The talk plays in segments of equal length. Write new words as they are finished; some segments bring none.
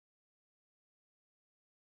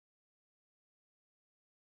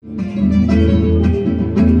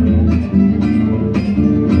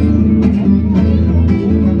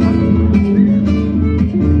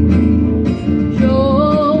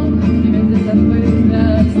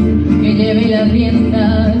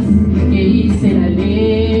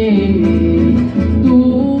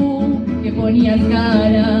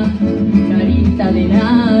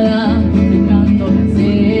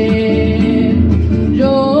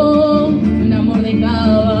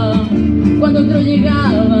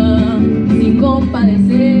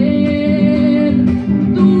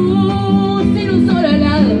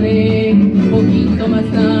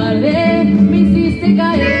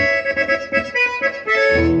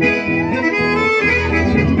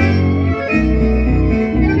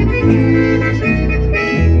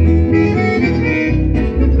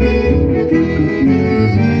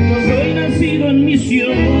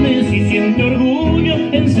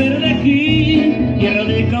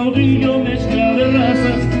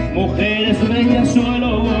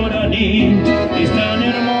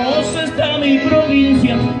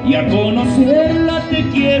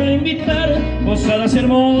Posadas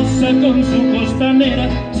hermosa con su costanera,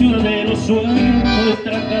 ciudad de los sueños,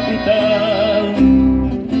 nuestra capital.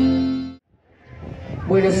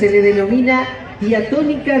 Bueno, se le denomina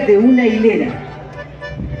diatónica de una hilera.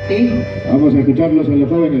 ¿Sí? Vamos a escucharlos a los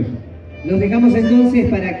jóvenes. Los dejamos entonces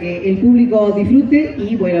para que el público disfrute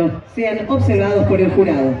y, bueno, sean observados por el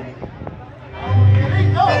jurado.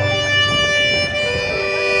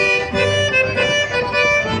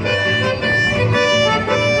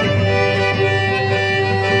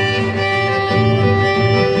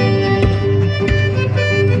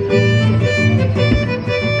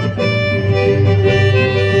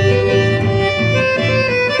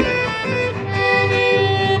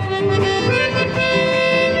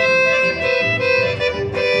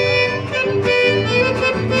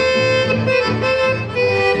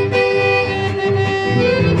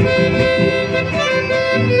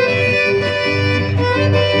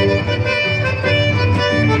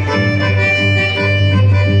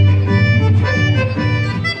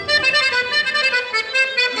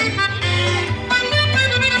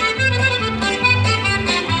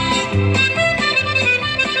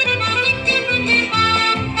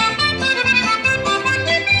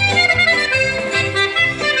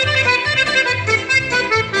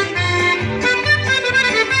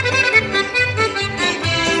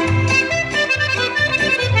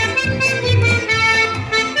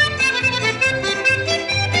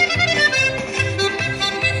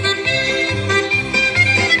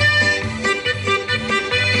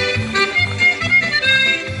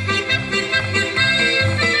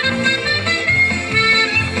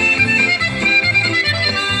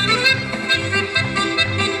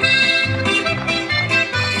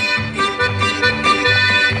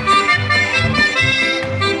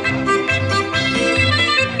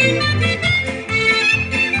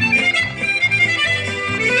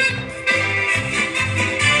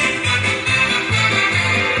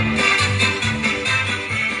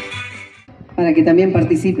 Para que también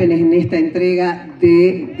participen en esta entrega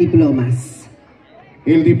de diplomas.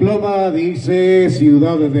 El diploma dice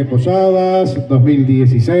Ciudad de Posadas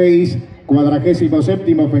 2016,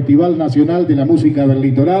 47º Festival Nacional de la Música del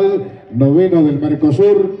Litoral, 9º del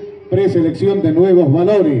Mercosur, preselección de nuevos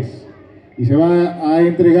valores. Y se va a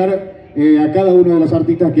entregar a cada uno de los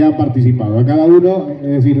artistas que han participado, a cada uno,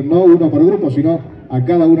 es decir, no uno por grupo, sino a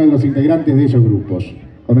cada uno de los integrantes de esos grupos.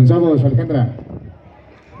 ¿Comenzamos, Alejandra?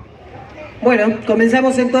 Bueno,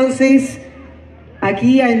 comenzamos entonces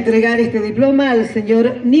aquí a entregar este diploma al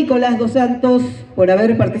señor Nicolás dos Santos por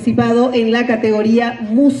haber participado en la categoría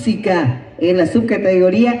música, en la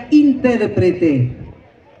subcategoría intérprete.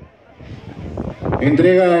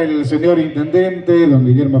 Entrega el señor intendente, don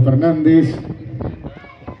Guillermo Fernández.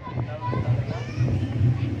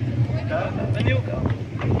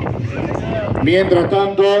 Mientras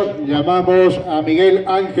tanto, llamamos a Miguel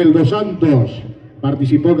Ángel dos Santos.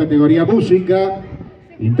 Participó categoría música,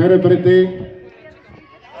 intérprete.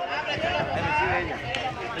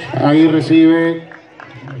 Ahí recibe,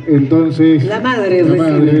 entonces... La madre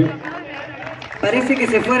recibe. Parece que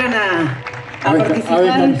se fueran a participar. A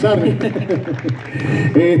descansar.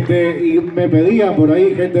 Y me pedían por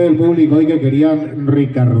ahí gente del público hoy que querían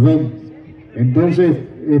Ricardón. Entonces,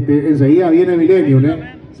 enseguida viene Millennium,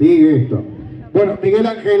 sigue esto. Bueno, Miguel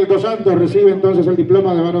Ángel dos Santos recibe entonces el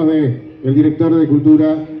diploma de manos del director de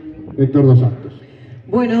Cultura, Héctor dos Santos.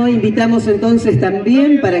 Bueno, invitamos entonces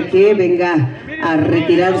también para que venga a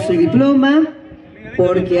retirar su diploma,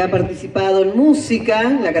 porque ha participado en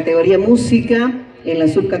música, la categoría música, en la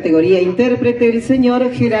subcategoría intérprete, el señor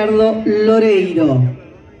Gerardo Loreiro.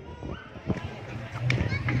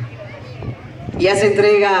 Y hace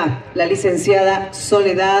entrega la licenciada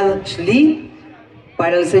Soledad Schli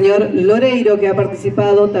para el señor Loreiro, que ha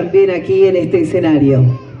participado también aquí en este escenario.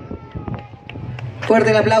 Fuerte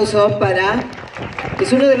el aplauso para...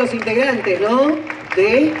 Es uno de los integrantes, ¿no?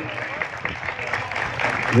 De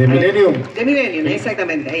Millennium. De Millennium,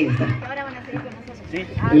 exactamente, ahí está.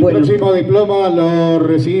 El próximo diploma lo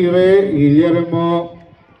recibe Guillermo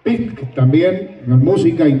Pic, también en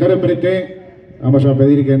música, intérprete. Vamos a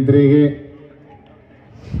pedir que entregue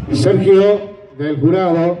Sergio del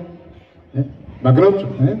jurado.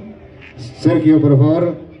 Macron, Sergio, por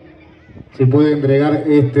favor, si puede entregar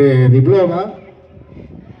este diploma.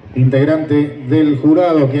 Integrante del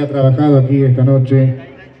jurado que ha trabajado aquí esta noche.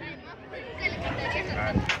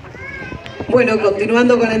 Bueno,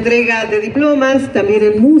 continuando con la entrega de diplomas, también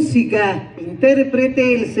en música,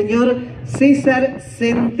 intérprete el señor César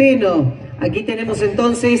Centeno. Aquí tenemos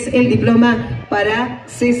entonces el diploma para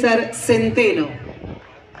César Centeno.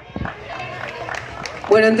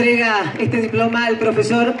 Bueno, entrega este diploma al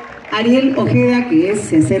profesor Ariel Ojeda, que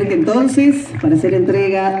se acerca entonces para hacer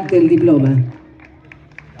entrega del diploma.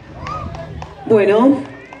 Bueno,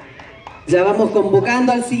 ya vamos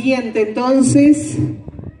convocando al siguiente entonces.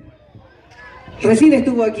 Recién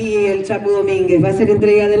estuvo aquí el Chapu Domínguez, va a ser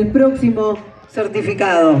entrega del próximo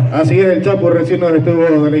certificado. Así es, el Chapu recién nos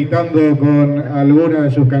estuvo deleitando con algunas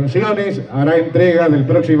de sus canciones. Hará entrega del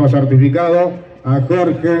próximo certificado a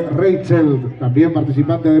Jorge Reichel, también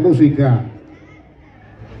participante de música.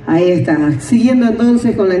 Ahí está, siguiendo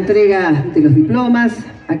entonces con la entrega de los diplomas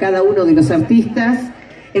a cada uno de los artistas.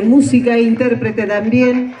 En música e intérprete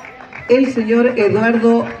también el señor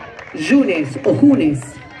Eduardo Yunes o Junes.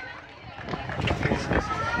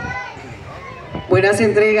 Bueno, hace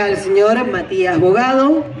entrega al señor Matías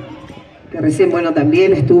Bogado, que recién, bueno,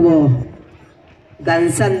 también estuvo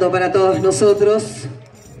danzando para todos nosotros.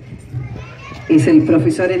 Es el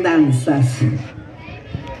profesor en danzas.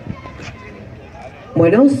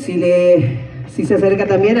 Bueno, si se acerca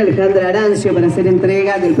también Alejandra Arancio para hacer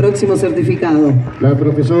entrega del próximo certificado. La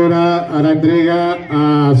profesora hará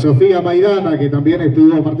entrega a Sofía Maidana, que también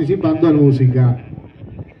estuvo participando en música.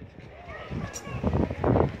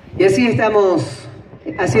 Y así estamos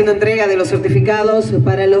haciendo entrega de los certificados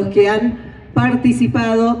para los que han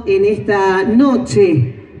participado en esta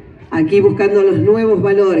noche, aquí buscando los nuevos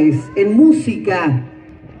valores. En música,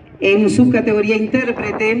 en subcategoría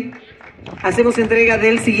intérprete, hacemos entrega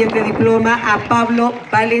del siguiente diploma a Pablo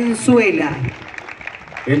Valenzuela.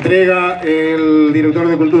 Entrega el director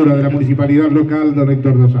de Cultura de la Municipalidad Local, don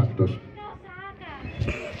Héctor dos Santos.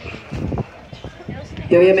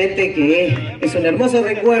 Y obviamente que es un hermoso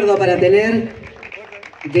recuerdo para tener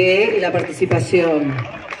de la participación.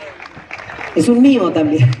 Es un mimo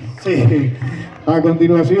también. Sí. A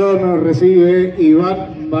continuación recibe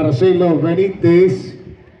Iván Marcelo Benítez,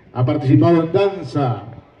 ha participado en danza.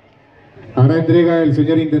 Hará entrega el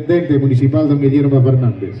señor Intendente Municipal, don Guillermo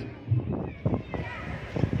Fernández.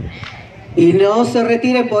 Y no se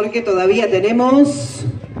retire porque todavía tenemos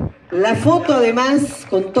la foto además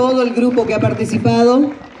con todo el grupo que ha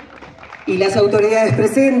participado y las autoridades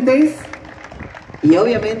presentes. Y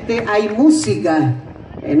obviamente hay música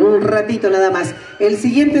en un ratito nada más. El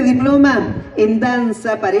siguiente diploma en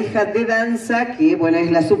danza, pareja de danza, que bueno, es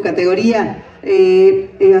la subcategoría.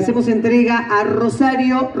 Hacemos entrega a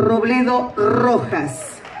Rosario Robledo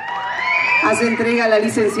Rojas. Hace entrega a la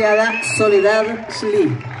licenciada Soledad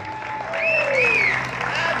Schli.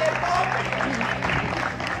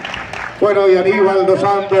 Bueno, y Aníbal dos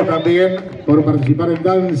Santos también, por participar en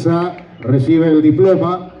danza, recibe el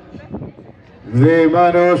diploma de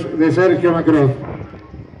manos de Sergio Macron.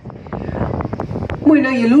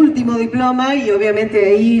 Bueno, y el último diploma, y obviamente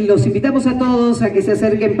ahí los invitamos a todos a que se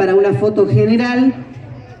acerquen para una foto general.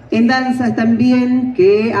 En danzas también,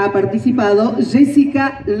 que ha participado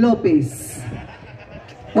Jessica López.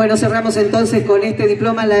 Bueno, cerramos entonces con este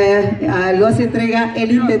diploma, lo hace entrega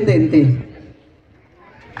el intendente.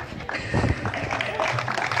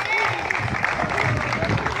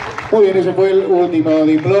 Muy bien, ese fue el último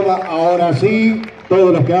diploma. Ahora sí,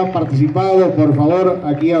 todos los que han participado, por favor,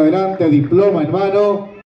 aquí adelante, diploma en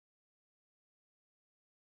mano.